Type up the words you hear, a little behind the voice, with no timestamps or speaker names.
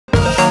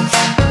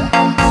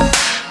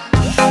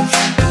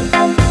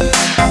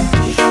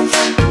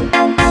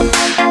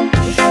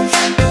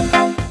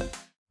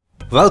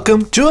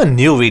Welcome to a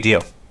new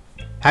video.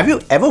 Have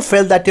you ever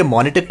felt that your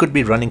monitor could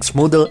be running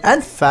smoother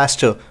and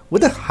faster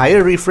with a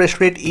higher refresh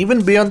rate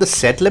even beyond the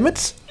set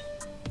limits?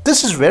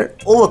 This is where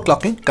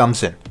overclocking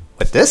comes in.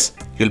 With this,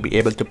 you'll be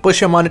able to push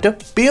your monitor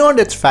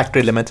beyond its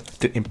factory limits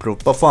to improve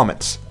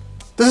performance.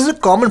 This is a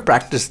common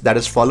practice that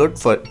is followed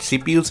for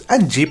CPUs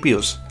and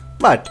GPUs.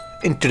 But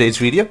in today's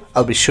video,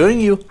 I'll be showing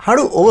you how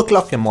to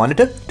overclock your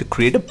monitor to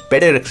create a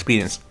better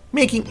experience,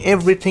 making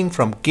everything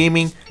from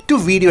gaming to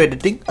video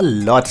editing a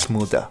lot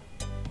smoother.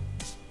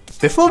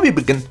 Before we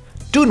begin,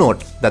 do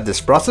note that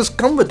this process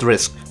comes with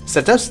risks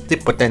such as the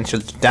potential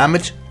to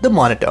damage the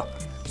monitor,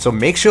 so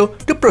make sure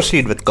to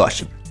proceed with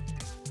caution.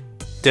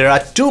 There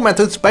are two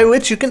methods by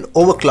which you can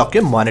overclock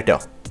your monitor.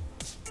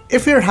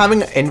 If you're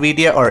having an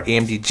nvidia or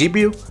AMD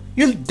GPU,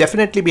 you'll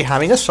definitely be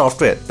having a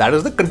software that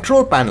is the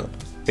control panel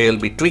where you'll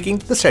be tweaking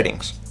the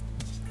settings.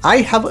 I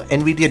have an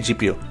nvidia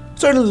GPU,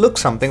 so it'll look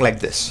something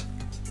like this.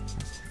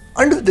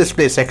 Under the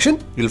display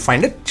section, you'll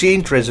find a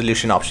change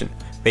resolution option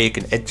where you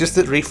can adjust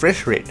the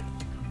refresh rate.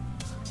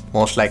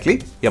 Most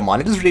likely, your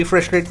monitor's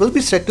refresh rate will be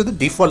set to the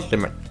default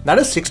limit, that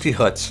is 60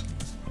 Hz.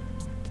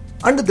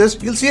 Under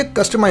this, you'll see a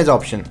customize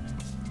option.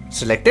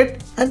 Select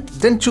it and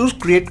then choose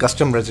create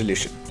custom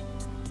resolution.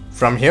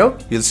 From here,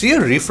 you'll see a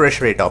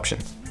refresh rate option.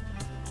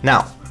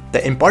 Now,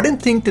 the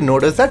important thing to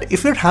note is that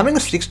if you're having a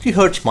 60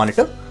 Hz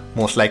monitor,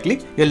 most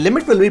likely your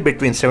limit will be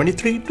between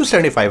 73 to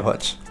 75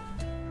 Hz.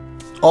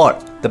 Or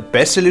the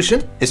best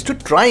solution is to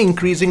try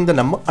increasing the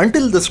number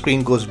until the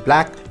screen goes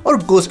black or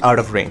goes out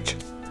of range.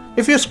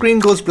 If your screen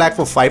goes black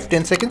for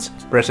 5-10 seconds,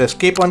 press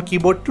escape on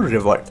keyboard to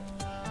revert.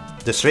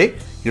 This way,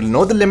 you'll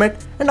know the limit,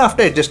 and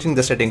after adjusting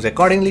the settings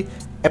accordingly,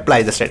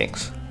 apply the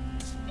settings.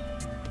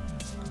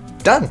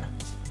 Done!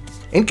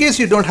 In case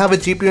you don't have a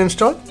GPU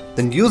installed,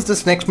 then use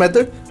this next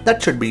method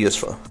that should be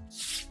useful.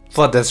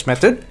 For this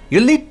method,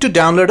 you'll need to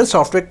download a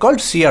software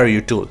called CRU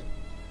tool.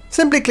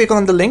 Simply click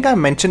on the link I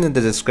mentioned in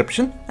the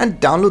description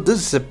and download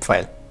this zip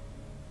file.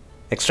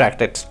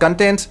 Extract its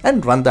contents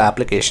and run the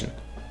application.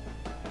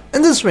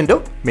 In this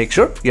window, make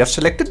sure you have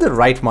selected the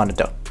right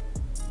monitor.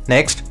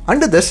 Next,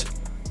 under this,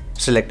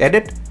 select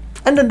Edit,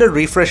 and under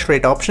Refresh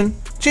Rate option,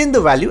 change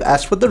the value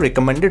as per the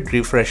recommended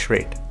refresh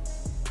rate.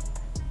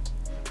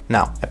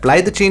 Now,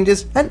 apply the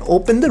changes and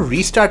open the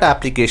Restart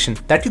application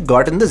that you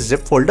got in the zip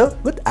folder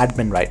with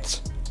admin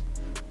rights.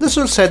 This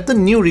will set the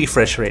new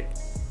refresh rate.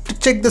 To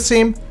check the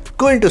same,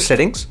 go into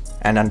Settings,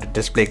 and under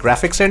Display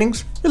Graphics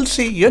Settings, you'll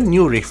see your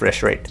new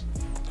refresh rate.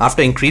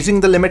 After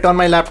increasing the limit on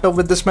my laptop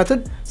with this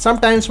method,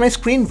 sometimes my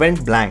screen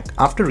went blank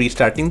after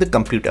restarting the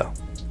computer.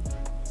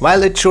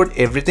 While it showed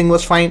everything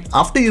was fine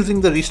after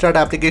using the restart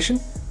application,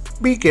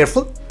 be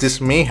careful,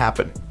 this may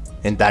happen.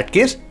 In that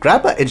case,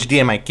 grab a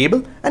HDMI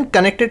cable and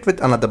connect it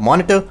with another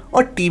monitor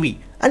or TV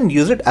and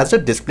use it as a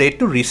display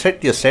to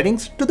reset your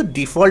settings to the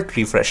default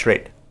refresh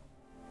rate.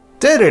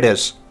 There it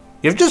is.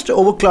 You've just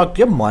overclocked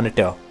your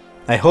monitor.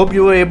 I hope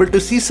you were able to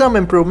see some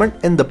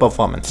improvement in the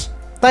performance.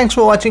 Thanks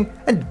for watching,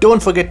 and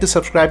don't forget to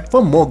subscribe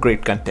for more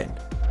great content.